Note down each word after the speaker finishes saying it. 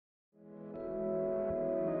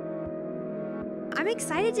I'm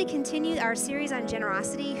excited to continue our series on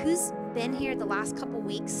generosity. Who's been here the last couple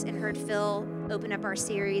weeks and heard Phil open up our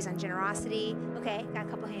series on generosity? Okay, got a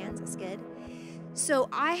couple hands. That's good. So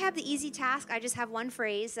I have the easy task. I just have one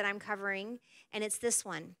phrase that I'm covering, and it's this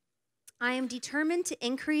one. I am determined to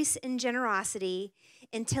increase in generosity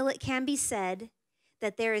until it can be said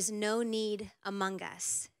that there is no need among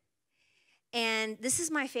us. And this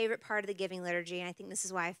is my favorite part of the giving liturgy, and I think this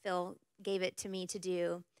is why Phil gave it to me to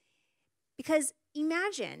do. Because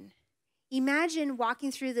imagine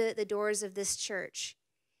walking through the doors of this church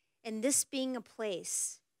and this being a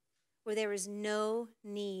place where there is no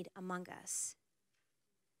need among us.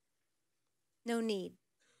 No need.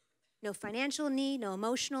 No financial need, no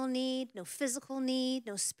emotional need, no physical need,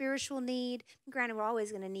 no spiritual need. Granted, we're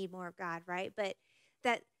always going to need more of God, right? But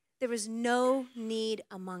that there was no need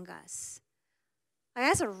among us. Like,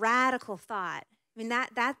 that's a radical thought. I mean,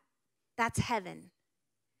 that's heaven.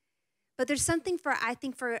 But there's something I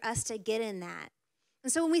think for us to get in that.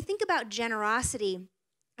 And so when we think about generosity,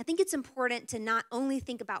 I think it's important to not only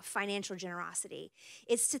think about financial generosity.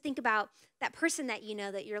 It's to think about that person that you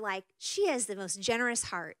know that you're like, she has the most generous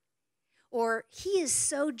heart. Or he is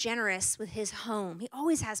so generous with his home. He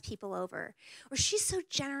always has people over. Or she's so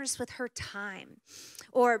generous with her time.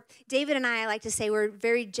 Or David and I like to say we're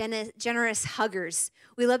very generous huggers.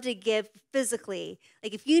 We love to give physically.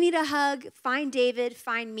 Like if you need a hug, find David,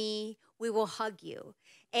 find me, we will hug you.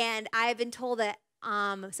 And I've been told that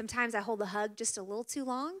sometimes I hold the hug just a little too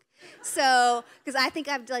long. So, because I think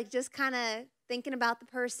I'm like just kind of thinking about the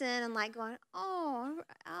person and like going, and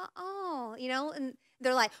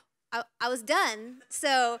they're like, I was done.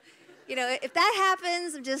 So, if that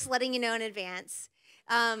happens, I'm just letting you know in advance.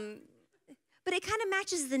 But it kind of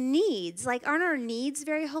matches the needs. Like, aren't our needs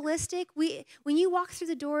very holistic? When you walk through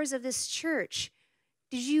the doors of this church,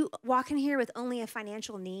 did you walk in here with only a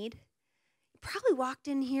financial need? You probably walked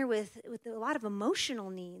in here with a lot of emotional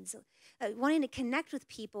needs, wanting to connect with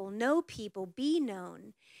people, know people, be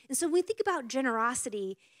known. And so when we think about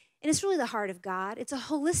generosity, and it's really the heart of God, it's a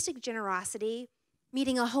holistic generosity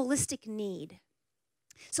meeting a holistic need.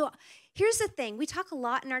 So here's the thing. We talk a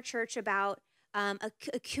lot in our church about a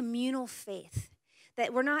communal faith,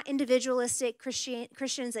 that we're not individualistic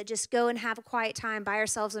Christians that just go and have a quiet time by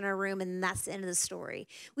ourselves in our room and that's the end of the story.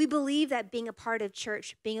 We believe that being a part of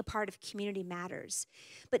church, being a part of community matters.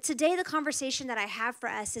 But today the conversation that I have for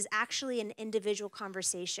us is actually an individual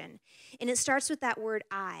conversation. And it starts with that word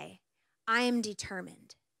I am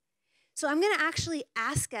determined. So I'm going to actually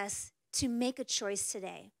ask us to make a choice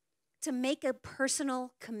today, to make a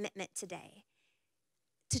personal commitment today,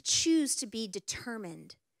 to choose to be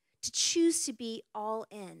determined, to choose to be all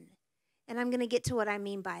in. And I'm going to get to what I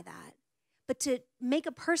mean by that. But to make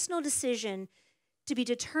a personal decision to be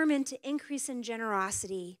determined to increase in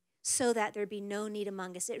generosity so that there be no need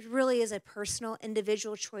among us. It really is a personal,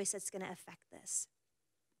 individual choice that's going to affect this.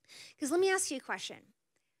 Because let me ask you a question.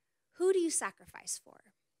 Who do you sacrifice for?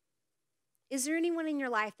 Is there anyone in your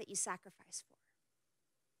life that you sacrifice for?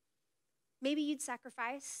 Maybe you'd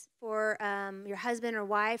sacrifice for your husband or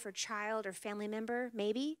wife or child or family member,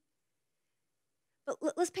 maybe.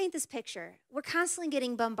 But let's paint this picture. We're constantly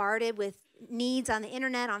getting bombarded with needs on the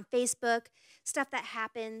internet, on Facebook, stuff that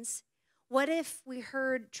happens. What if we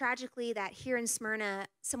heard tragically that here in Smyrna,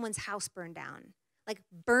 someone's house burned down, like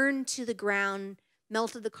burned to the ground,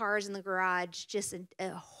 melted the cars in the garage, just a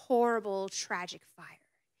horrible, tragic fire.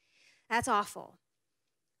 That's awful.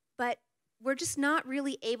 But we're just not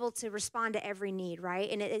really able to respond to every need,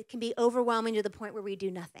 right? And it can be overwhelming to the point where we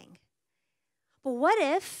do nothing. But what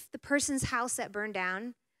if the person's house that burned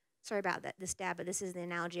down, sorry about this dad, but this is the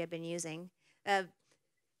analogy I've been using. This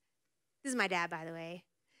is my dad, by the way.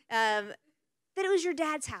 That it was your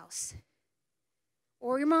dad's house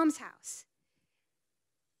or your mom's house.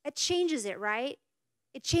 It changes it, right?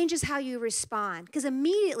 It changes how you respond. Because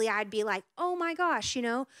immediately I'd be like, oh my gosh,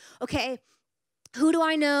 okay, who do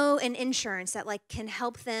I know in insurance that can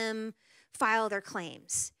help them file their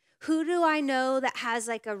claims? Who do I know that has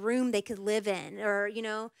a room they could live in? Or,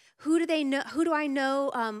 who do I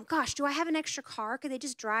know, do I have an extra car? Could they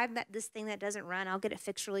just drive this thing that doesn't run? I'll get it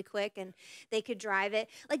fixed really quick and they could drive it.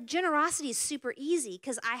 Generosity is super easy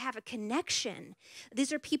because I have a connection.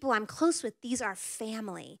 These are people I'm close with. These are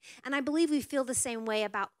family. And I believe we feel the same way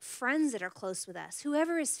about friends that are close with us.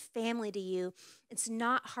 Whoever is family to you, it's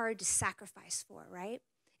not hard to sacrifice for, right?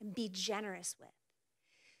 And be generous with.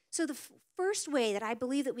 So the first way that I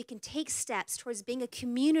believe that we can take steps towards being a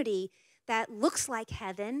community that looks like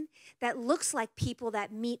heaven, that looks like people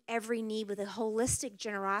that meet every need with a holistic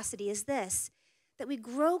generosity is this, that we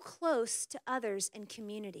grow close to others in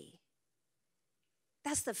community.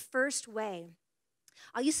 That's the first way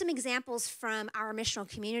I'll use some examples from our missional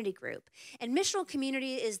community group. And missional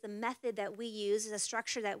community is the method that we use, is a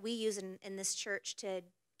structure that we use in this church to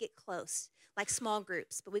get close, like small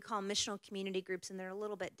groups. But we call them missional community groups, and they're a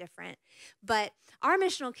little bit different. But our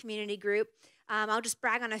missional community group, I'll just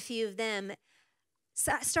brag on a few of them.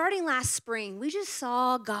 So starting last spring, we just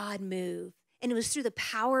saw God move. And it was through the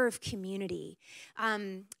power of community.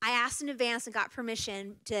 I asked in advance and got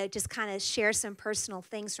permission to just kind of share some personal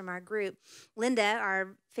things from our group. Linda,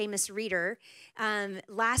 our famous reader,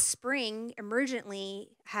 last spring emergently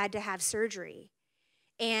had to have surgery.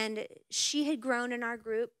 And she had grown in our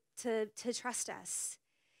group to trust us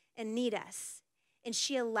and need us. And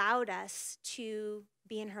she allowed us to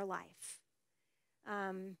be in her life.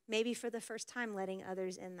 Maybe for the first time letting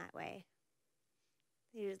others in that way.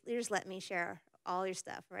 You just let me share all your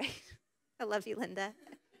stuff, right? I love you, Linda.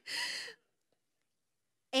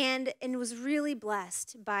 And was really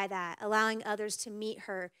blessed by that, allowing others to meet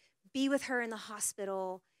her, be with her in the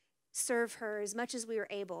hospital, serve her as much as we were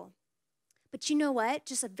able. But you know what?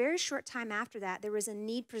 Just a very short time after that, there was a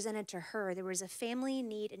need presented to her. There was a family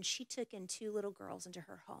need, and she took in 2 little girls into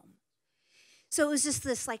her home. So it was just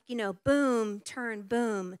this boom, turn,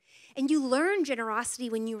 boom. And you learn generosity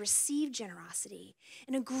when you receive generosity.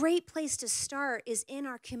 And a great place to start is in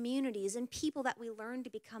our communities and people that we learn to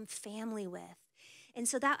become family with. And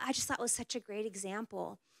so that I just thought was such a great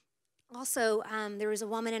example. Also, there was a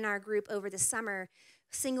woman in our group over the summer,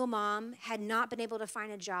 single mom, had not been able to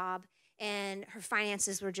find a job, and her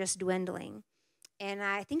finances were just dwindling. And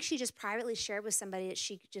I think she just privately shared with somebody that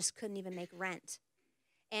she just couldn't even make rent.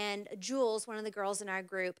 And Jules, one of the girls in our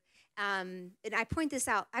group, and I point this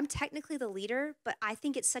out, I'm technically the leader, but I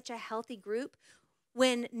think it's such a healthy group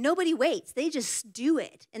when nobody waits. They just do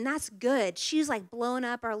it, and that's good. She's like blowing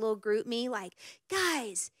up our little group me, like,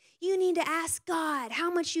 guys, you need to ask God how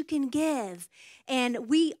much you can give. And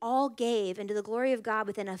we all gave, and to the glory of God,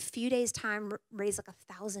 within a few days' time, raised like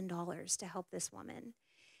 $1,000 to help this woman.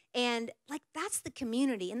 And like that's the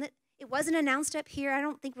community, and it wasn't announced up here. I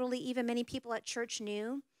don't think really even many people at church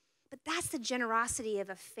knew. But that's the generosity of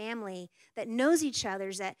a family that knows each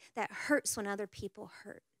other, that hurts when other people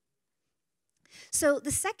hurt. So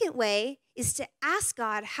the second way is to ask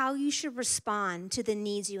God how you should respond to the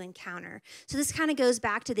needs you encounter. So this kind of goes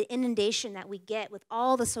back to the inundation that we get with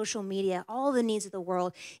all the social media, all the needs of the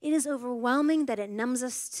world. It is overwhelming that it numbs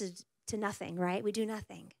us to nothing, right? We do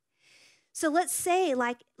nothing. So let's say,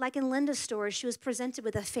 like in Linda's story, she was presented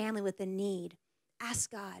with a family with a need. Ask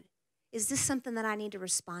God, is this something that I need to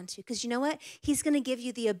respond to? Because you know what? He's going to give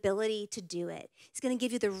you the ability to do it. He's going to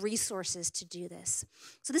give you the resources to do this.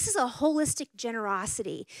 So this is a holistic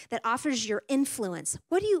generosity that offers your influence.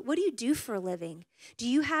 What do you do for a living? Do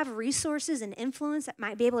you have resources and influence that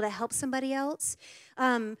might be able to help somebody else?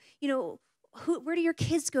 Where do your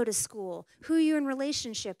kids go to school? Who are you in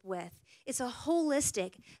relationship with? It's a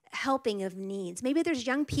holistic helping of needs. Maybe there's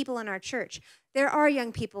young people in our church. There are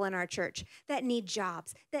young people in our church that need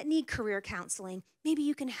jobs, that need career counseling. Maybe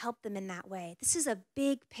you can help them in that way. This is a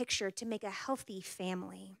big picture to make a healthy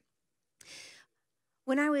family.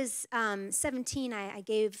 When I was 17, I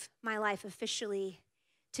gave my life officially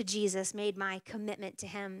to Jesus, made my commitment to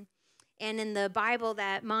him. And in the Bible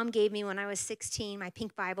that Mom gave me when I was 16, my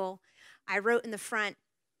pink Bible, I wrote in the front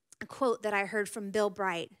a quote that I heard from Bill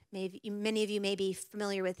Bright. Many of you may be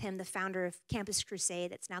familiar with him, the founder of Campus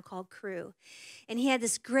Crusade, that's now called Cru. And he had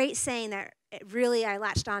this great saying that really I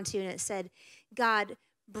latched onto, and it said, God,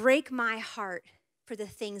 break my heart for the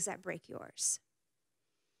things that break yours.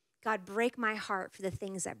 God, break my heart for the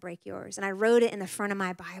things that break yours. And I wrote it in the front of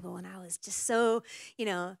my Bible, and I was just so,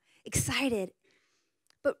 excited.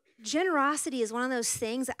 But generosity is one of those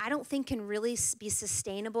things that I don't think can really be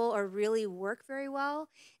sustainable or really work very well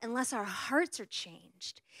unless our hearts are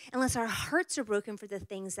changed, unless our hearts are broken for the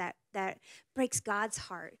things that breaks God's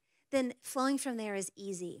heart. Then flowing from there is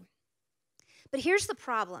easy. But here's the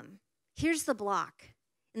problem. Here's the block.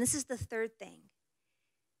 And this is the third thing.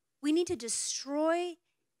 We need to destroy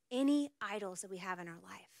any idols that we have in our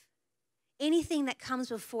life, anything that comes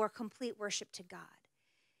before complete worship to God.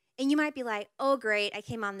 And you might be like, oh, great, I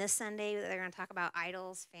came on this Sunday, they're going to talk about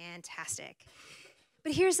idols. Fantastic.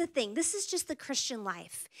 But here's the thing. This is just the Christian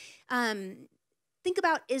life. Think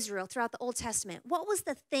about Israel throughout the Old Testament. What was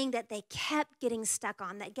the thing that they kept getting stuck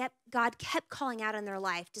on, that God kept calling out in their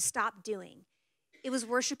life to stop doing? It was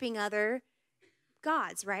worshiping other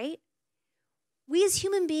gods, right? We as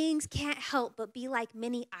human beings can't help but be like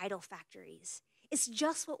mini idol factories. It's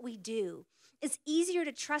just what we do. It's easier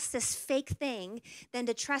to trust this fake thing than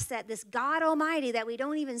to trust that this God Almighty that we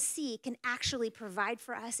don't even see can actually provide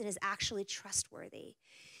for us and is actually trustworthy.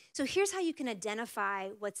 So here's how you can identify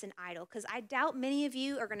what's an idol, because I doubt many of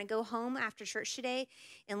you are going to go home after church today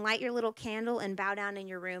and light your little candle and bow down in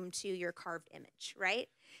your room to your carved image, right?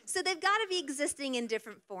 So they've got to be existing in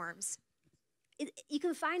different forms. You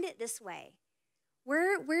can find it this way.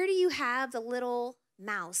 Where do you have the little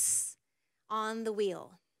mouse on the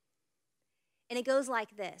wheel? And it goes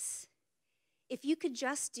like this. If you could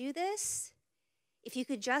just do this, if you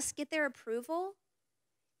could just get their approval,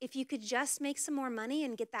 if you could just make some more money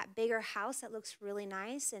and get that bigger house that looks really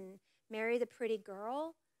nice and marry the pretty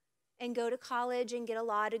girl and go to college and get a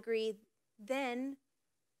law degree, then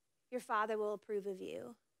your father will approve of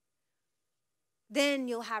you. Then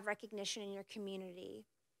you'll have recognition in your community.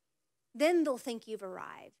 Then they'll think you've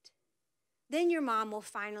arrived. Then your mom will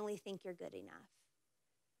finally think you're good enough.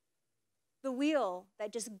 The wheel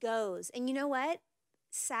that just goes. And you know what?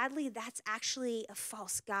 Sadly, that's actually a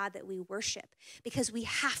false god that we worship because we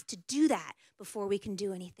have to do that before we can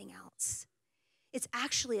do anything else. It's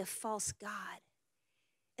actually a false god.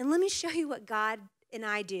 And let me show you what God and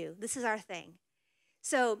I do. This is our thing.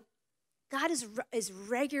 So God is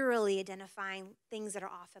regularly identifying things that are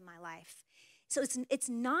off in my life. So it's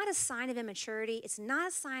not a sign of immaturity. It's not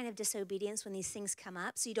a sign of disobedience when these things come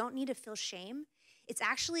up. So you don't need to feel shame. It's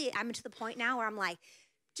actually, I'm to the point now where I'm like,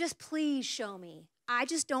 just please show me. I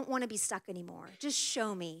just don't want to be stuck anymore. Just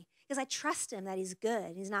show me. Because I trust him that he's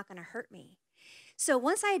good. He's not going to hurt me. So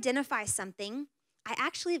once I identify something, I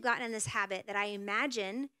actually have gotten in this habit that I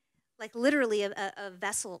imagine like literally a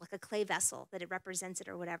vessel, like a clay vessel that it represents it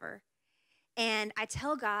or whatever. And I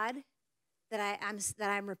tell God that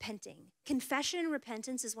I'm repenting. Confession and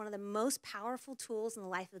repentance is one of the most powerful tools in the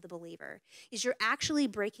life of the believer. Is you're actually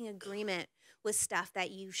breaking agreement with stuff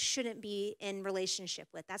that you shouldn't be in relationship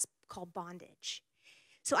with. That's called bondage.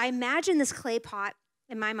 So I imagine this clay pot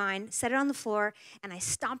in my mind, set it on the floor, and I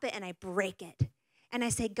stomp it and I break it. And I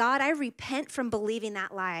say, God, I repent from believing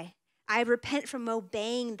that lie. I repent from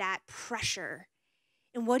obeying that pressure.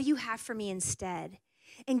 And what do you have for me instead?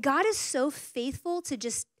 And God is so faithful to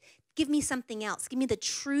just give me something else. Give me the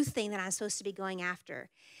true thing that I'm supposed to be going after.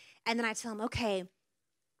 And then I tell him, okay,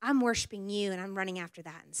 I'm worshiping you and I'm running after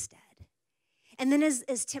that instead. And then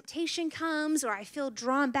as temptation comes or I feel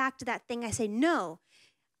drawn back to that thing, I say, no,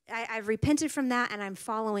 I've repented from that and I'm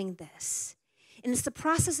following this. And it's the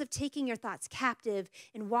process of taking your thoughts captive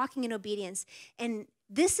and walking in obedience. And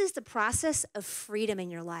this is the process of freedom in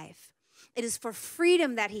your life. It is for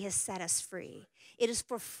freedom that he has set us free. It is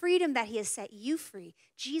for freedom that he has set you free.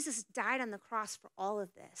 Jesus died on the cross for all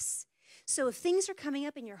of this. So if things are coming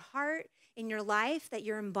up in your heart, in your life that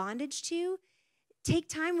you're in bondage to, take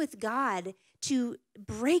time with God to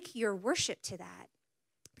break your worship to that.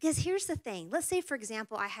 Because here's the thing. Let's say, for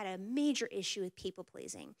example, I had a major issue with people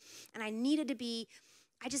pleasing, and I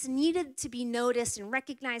just needed to be noticed and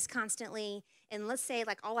recognized constantly. And let's say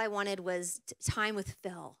like all I wanted was time with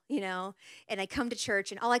Phil, and I come to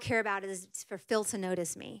church and all I care about is for Phil to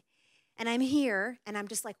notice me. And I'm here and I'm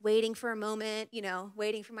just like waiting for a moment,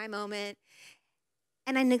 waiting for my moment.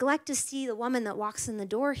 And I neglect to see the woman that walks in the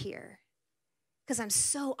door here because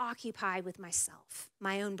I'm occupied with myself,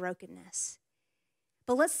 my own brokenness.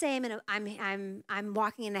 But let's say I'm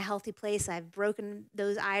walking in a healthy place. I've broken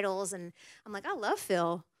those idols, and I'm like, I love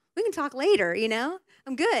Phil. We can talk later,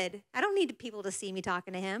 I'm good. I don't need people to see me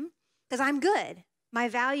talking to him because I'm good. My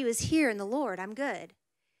value is here in the Lord. I'm good.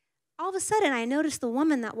 All of a sudden, I notice the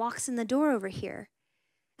woman that walks in the door over here,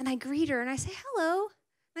 and I greet her, and I say, hello,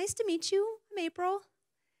 nice to meet you. I'm April.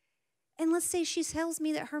 And let's say she tells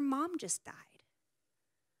me that her mom just died.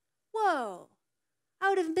 Whoa. I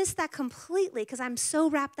would have missed that completely because I'm so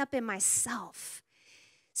wrapped up in myself.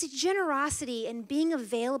 See, generosity and being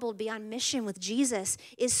available to be on mission with Jesus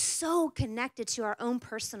is so connected to our own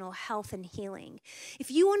personal health and healing. If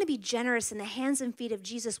you want to be generous in the hands and feet of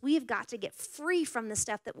Jesus, we have got to get free from the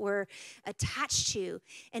stuff that we're attached to,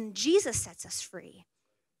 and Jesus sets us free.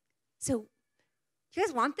 So, you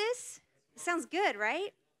guys want this? It sounds good,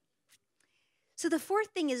 right? So the fourth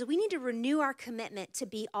thing is we need to renew our commitment to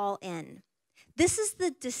be all in. This is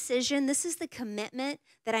the decision, this is the commitment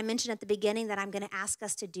that I mentioned at the beginning that I'm going to ask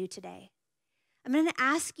us to do today. I'm going to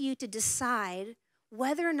ask you to decide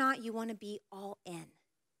whether or not you want to be all in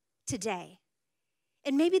today.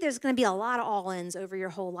 And maybe there's going to be a lot of all-ins over your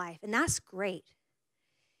whole life, and that's great.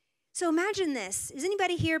 So imagine this. Does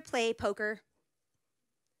anybody here play poker?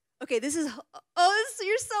 Okay, you're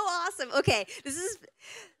so awesome. Okay,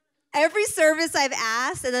 Every service I've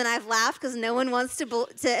asked, and then I've laughed because no one wants to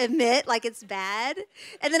admit like it's bad.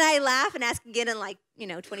 And then I laugh and ask again,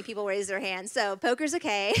 and 20 people raise their hands. So poker's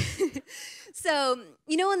okay. So,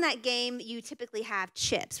 in that game, you typically have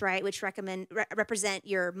chips, right, which represent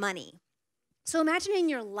your money. So imagine in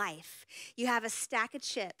your life, you have a stack of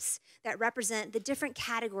chips that represent the different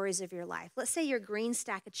categories of your life. Let's say your green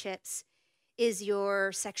stack of chips is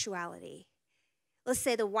your sexuality. Let's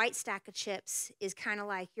say the white stack of chips is kind of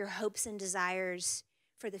like your hopes and desires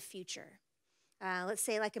for the future. Let's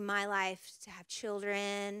say, like in my life, to have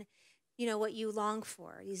children, what you long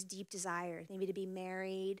for, these deep desires, maybe to be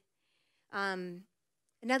married.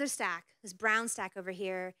 Another stack, this brown stack over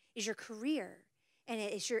here, is your career, and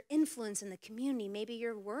it's your influence in the community, maybe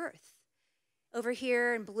your worth. Over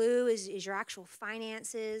here in blue is your actual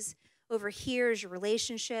finances. Over here is your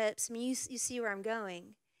relationships. I mean, you see where I'm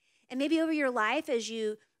going. And maybe over your life,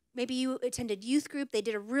 maybe you attended youth group, they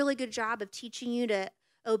did a really good job of teaching you to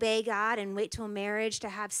obey God and wait till marriage to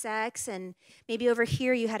have sex. And maybe over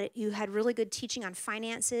here you had really good teaching on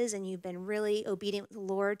finances, and you've been really obedient with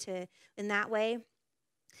the Lord in that way.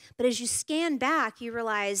 But as you scan back, you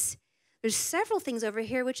realize there's several things over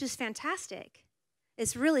here, which is fantastic.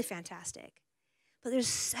 It's really fantastic. But there's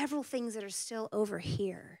several things that are still over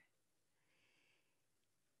here.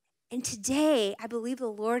 And today, I believe the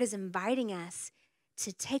Lord is inviting us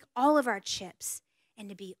to take all of our chips and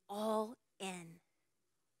to be all in.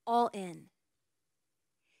 All in.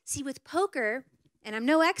 See, with poker, and I'm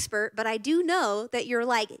no expert, but I do know that you're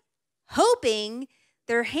hoping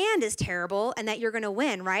their hand is terrible and that you're going to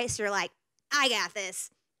win, right? So you're like, I got this.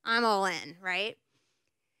 I'm all in, right?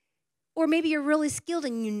 Or maybe you're really skilled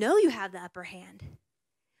and you have the upper hand.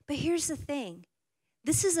 But here's the thing.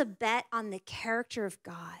 This is a bet on the character of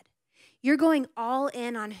God. You're going all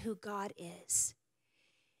in on who God is.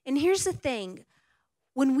 And here's the thing.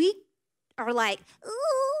 When we are like,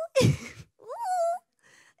 ooh, ooh,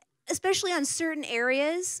 especially on certain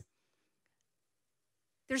areas,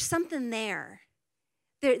 there's something there.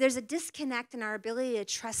 There's a disconnect in our ability to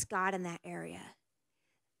trust God in that area.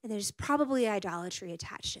 And there's probably idolatry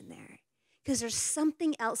attached in there because there's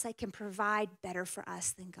something else that can provide better for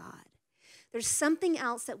us than God. There's something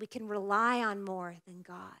else that we can rely on more than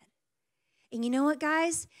God. And you know what,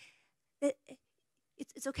 guys?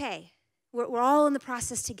 It's okay. We're all in the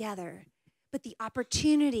process together. But the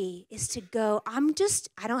opportunity is to go, I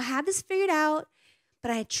don't have this figured out,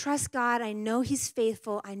 but I trust God. I know he's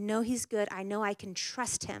faithful. I know he's good. I know I can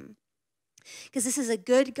trust him. Because this is a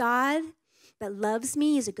good God that loves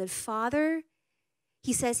me. He's a good father.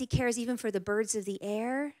 He says he cares even for the birds of the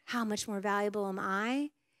air. How much more valuable am I?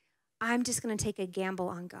 I'm just going to take a gamble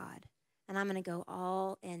on God, and I'm going to go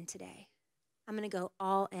all in today. I'm going to go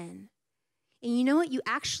all in. And you know what? You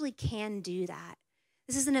actually can do that.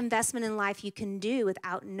 This is an investment in life you can do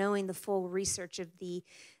without knowing the full research of the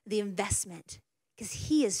investment, because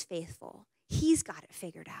he is faithful. He's got it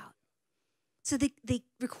figured out. So the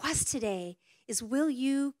request today is, will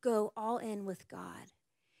you go all in with God?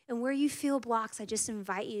 And where you feel blocks, I just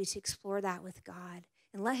invite you to explore that with God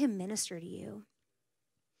and let him minister to you.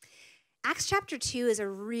 Acts chapter 2 is a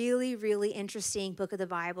really, really interesting book of the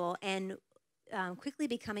Bible, and quickly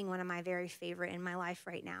becoming one of my very favorite in my life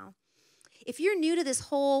right now. If you're new to this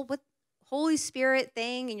whole Holy Spirit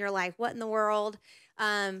thing and you're like, what in the world?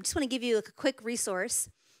 Just want to give you a quick resource.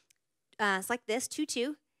 It's like this,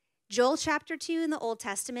 2:2. Joel chapter 2 in the Old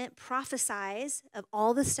Testament prophesies of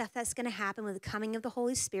all the stuff that's going to happen with the coming of the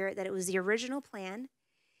Holy Spirit, that it was the original plan.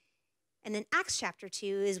 And then Acts chapter 2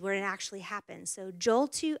 is where it actually happens. So Joel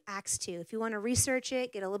 2, Acts 2. If you want to research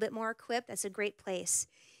it, get a little bit more equipped, that's a great place.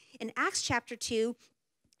 In Acts chapter 2,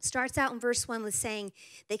 starts out in verse 1 with saying,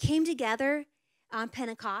 they came together on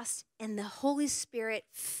Pentecost, and the Holy Spirit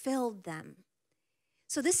filled them.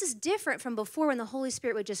 So this is different from before, when the Holy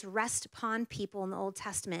Spirit would just rest upon people in the Old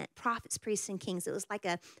Testament, prophets, priests, and kings. It was like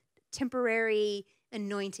a temporary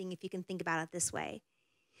anointing, if you can think about it this way.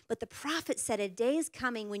 But the prophet said, a day is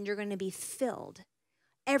coming when you're going to be filled.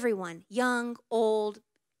 Everyone, young, old,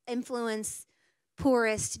 influence,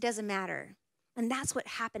 poorest, it doesn't matter. And that's what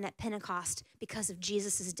happened at Pentecost because of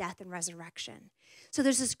Jesus' death and resurrection. So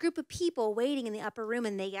there's this group of people waiting in the upper room,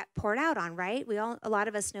 and they get poured out on, right? A lot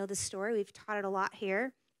of us know this story. We've taught it a lot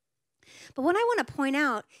here. But what I want to point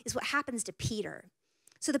out is what happens to Peter.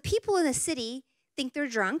 So the people in the city think they're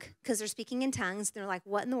drunk because they're speaking in tongues. They're like,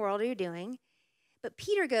 what in the world are you doing? But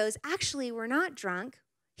Peter goes, actually, we're not drunk.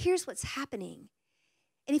 Here's what's happening.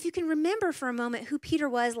 And if you can remember for a moment who Peter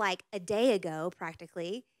was like a day ago,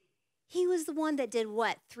 practically, he was the one that did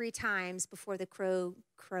what 3 times before the crow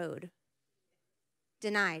crowed?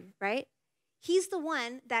 Denied, right? He's the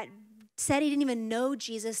one that said he didn't even know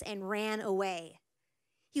Jesus and ran away.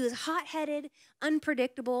 He was hot-headed,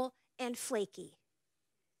 unpredictable, and flaky.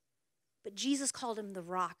 But Jesus called him the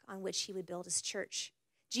rock on which he would build his church.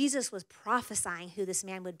 Jesus was prophesying who this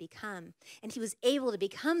man would become, and he was able to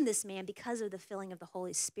become this man because of the filling of the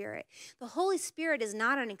Holy Spirit. The Holy Spirit is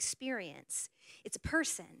not an experience. It's a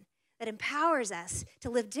person that empowers us to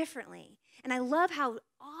live differently. And I love how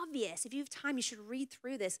obvious, if you have time, you should read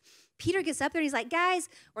through this. Peter gets up there and he's like, guys,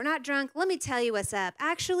 we're not drunk. Let me tell you what's up.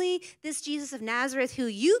 Actually, this Jesus of Nazareth who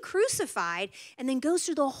you crucified, and then goes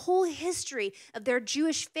through the whole history of their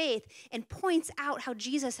Jewish faith and points out how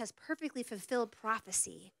Jesus has perfectly fulfilled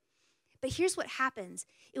prophecy. But here's what happens.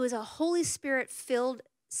 It was a Holy Spirit-filled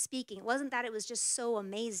speaking. It wasn't that it was just so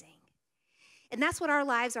amazing. And that's what our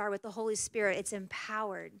lives are with the Holy Spirit. It's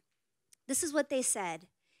empowered. This is what they said.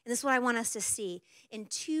 And this is what I want us to see. In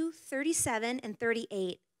 2:37 and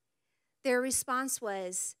 38, their response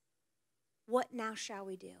was, what now shall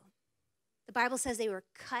we do? The Bible says they were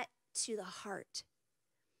cut to the heart.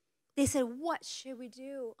 They said, what should we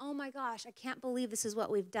do? Oh my gosh, I can't believe this is what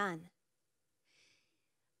we've done.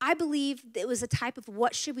 I believe it was a type of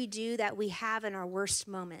what should we do that we have in our worst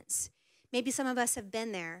moments. Maybe some of us have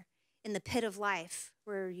been there in the pit of life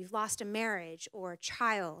where you've lost a marriage or a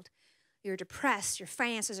child. You're depressed, your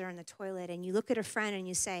finances are in the toilet, and you look at a friend and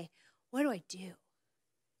you say, what do I do?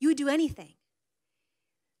 You would do anything.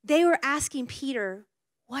 They were asking Peter,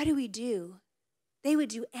 what do we do? They would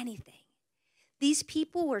do anything. These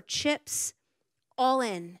people were chips all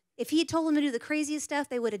in. If he had told them to do the craziest stuff,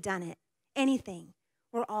 they would have done it. Anything.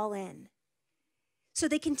 We're all in. So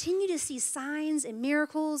they continue to see signs and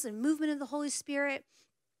miracles and movement of the Holy Spirit.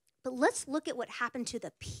 But let's look at what happened to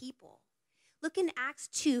the people. Look in Acts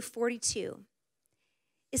 2:42.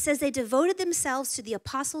 It says they devoted themselves to the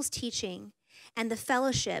apostles' teaching and the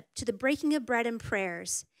fellowship, to the breaking of bread and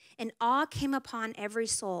prayers, and awe came upon every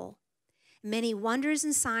soul. Many wonders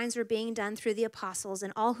and signs were being done through the apostles,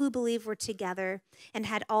 and all who believed were together and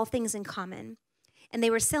had all things in common. And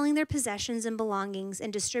they were selling their possessions and belongings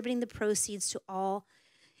and distributing the proceeds to all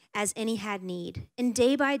as any had need. And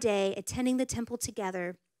day by day, attending the temple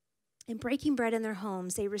together and breaking bread in their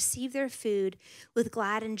homes, they received their food with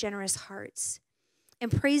glad and generous hearts,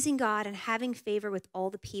 and praising God and having favor with all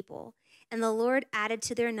the people. And the Lord added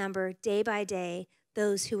to their number day by day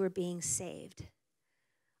those who were being saved.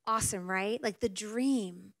 Awesome, right? Like the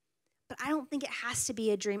dream. But I don't think it has to be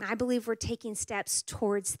a dream. I believe we're taking steps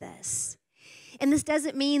towards this. And this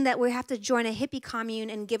doesn't mean that we have to join a hippie commune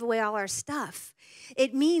and give away all our stuff.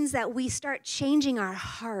 It means that we start changing our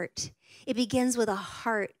heart. It begins with a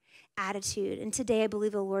heart attitude. And today I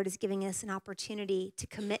believe the Lord is giving us an opportunity to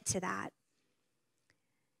commit to that.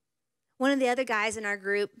 One of the other guys in our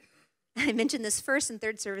group, I mentioned this first and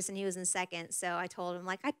third service, and he was in second. So I told him,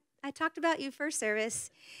 like, I talked about you first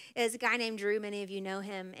service. Is a guy named Drew. Many of you know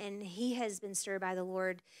him. And he has been stirred by the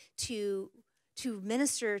Lord to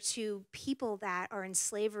minister to people that are in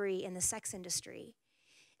slavery in the sex industry.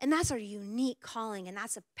 And that's our unique calling, and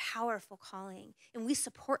that's a powerful calling. And we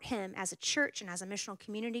support him as a church and as a missional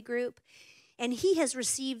community group. And he has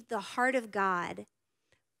received the heart of God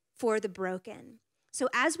for the broken. So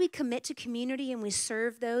as we commit to community and we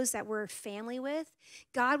serve those that we're family with,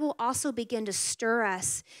 God will also begin to stir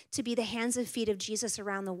us to be the hands and feet of Jesus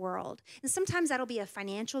around the world. And sometimes that'll be a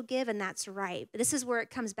financial give, and that's right. But this is where it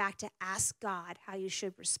comes back to ask God how you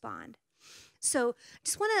should respond. So I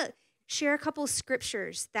just want to share a couple of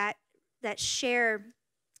scriptures that share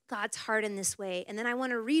God's heart in this way. And then I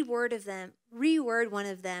want to reword one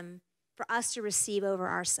of them for us to receive over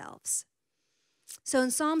ourselves. So in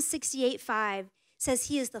Psalm 68:5, says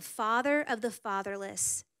he is the father of the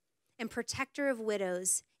fatherless and protector of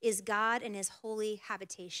widows, is God in his holy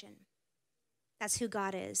habitation. That's who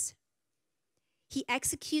God is. He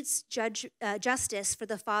executes justice for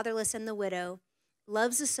the fatherless and the widow,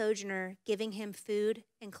 loves the sojourner, giving him food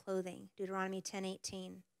and clothing. Deuteronomy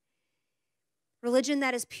 10:18. Religion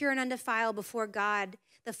that is pure and undefiled before God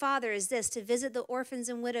the Father is this: to visit the orphans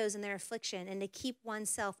and widows in their affliction and to keep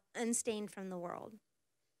oneself unstained from the world.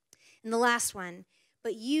 And the last one,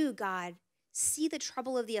 but you, God, see the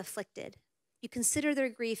trouble of the afflicted. You consider their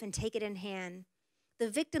grief and take it in hand. The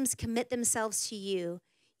victims commit themselves to you.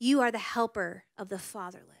 You are the helper of the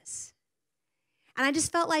fatherless. And I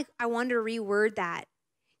just felt like I wanted to reword that,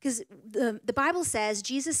 because the Bible says,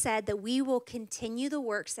 Jesus said that we will continue the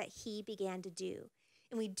works that he began to do.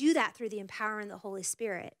 And we do that through the empowerment of the Holy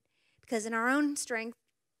Spirit, because in our own strength,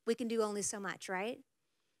 we can do only so much, right?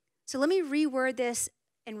 So let me reword this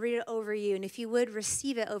and read it over you. And if you would,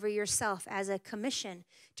 receive it over yourself as a commission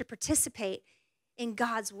to participate in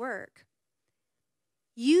God's work.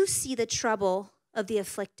 You see the trouble of the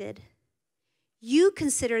afflicted. You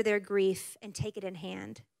consider their grief and take it in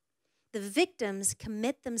hand. The victims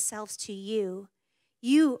commit themselves to you.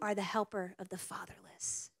 You are the helper of the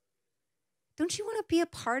fatherless. Don't you want to be a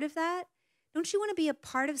part of that? Don't you want to be a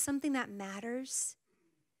part of something that matters?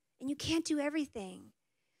 And you can't do everything.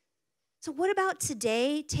 So what about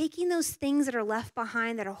today, taking those things that are left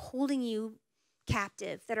behind that are holding you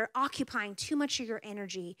captive, that are occupying too much of your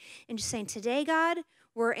energy, and just saying, today, God,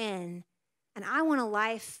 we're in, and I want a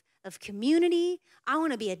life of community. I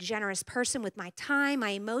want to be a generous person with my time, my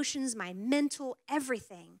emotions, my mental,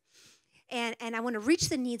 everything. And I want to reach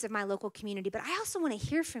the needs of my local community, but I also want to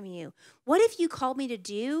hear from you. What if you called me to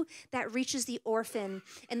do that reaches the orphan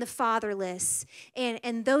and the fatherless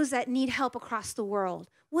and those that need help across the world?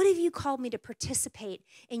 What if you called me to participate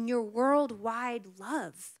in your worldwide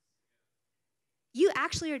love? You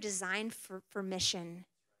actually are designed for mission,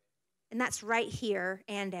 and that's right here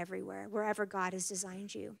and everywhere, wherever God has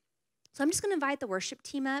designed you. So I'm just going to invite the worship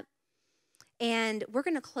team up, and we're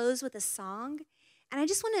going to close with a song. And I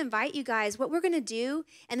just want to invite you guys, what we're going to do,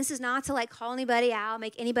 and this is not to like call anybody out,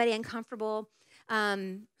 make anybody uncomfortable, but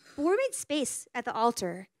we're made space at the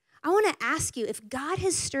altar. I want to ask you, if God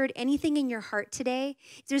has stirred anything in your heart today,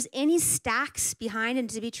 if there's any stacks behind, and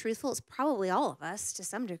to be truthful, it's probably all of us to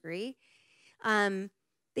some degree, that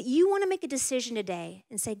you want to make a decision today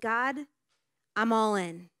and say, God, I'm all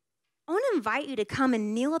in. I want to invite you to come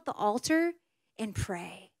and kneel at the altar and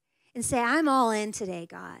pray and say, I'm all in today,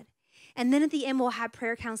 God. And then at the end, we'll have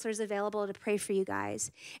prayer counselors available to pray for you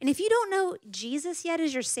guys. And if you don't know Jesus yet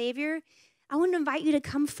as your Savior, I want to invite you to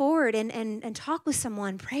come forward and talk with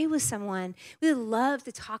someone, pray with someone. We would love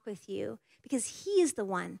to talk with you because He is the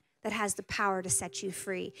one that has the power to set you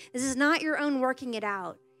free. This is not your own working it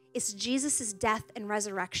out. It's Jesus' death and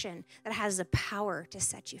resurrection that has the power to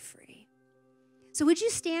set you free. So would you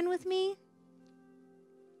stand with me?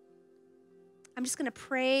 I'm just going to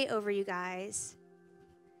pray over you guys.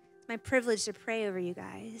 It's my privilege to pray over you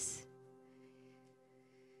guys.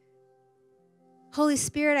 Holy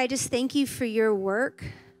Spirit, I just thank you for your work.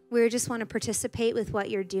 We just want to participate with what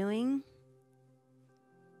you're doing.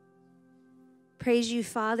 Praise you,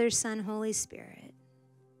 Father, Son, Holy Spirit.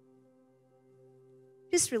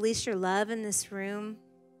 Just release your love in this room.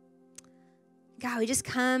 God, we just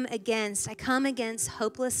I come against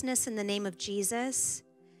hopelessness in the name of Jesus.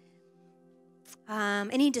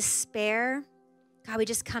 Any despair, God, we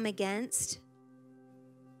just come against.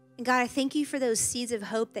 And God, I thank you for those seeds of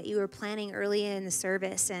hope that you were planting early in the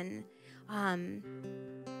service. And I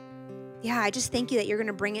just thank you that you're going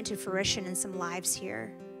to bring it to fruition in some lives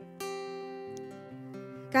here.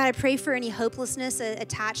 God, I pray for any hopelessness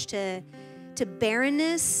attached to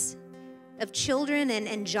barrenness of children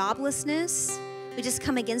and joblessness. We just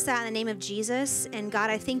come against that in the name of Jesus. And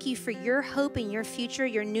God, I thank you for your hope and your future,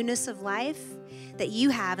 your newness of life that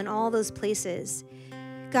you have in all those places.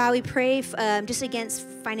 God, we pray just against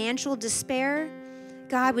financial despair.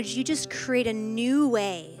 God, would you just create a new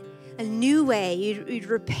way, a new way. You'd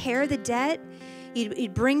repair the debt,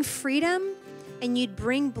 you'd bring freedom, and you'd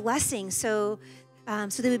bring blessing so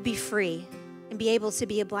they would be free and be able to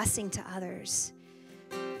be a blessing to others.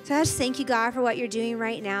 So I just thank you, God, for what you're doing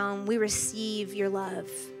right now, and we receive your love.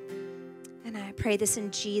 And I pray this in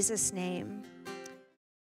Jesus' name.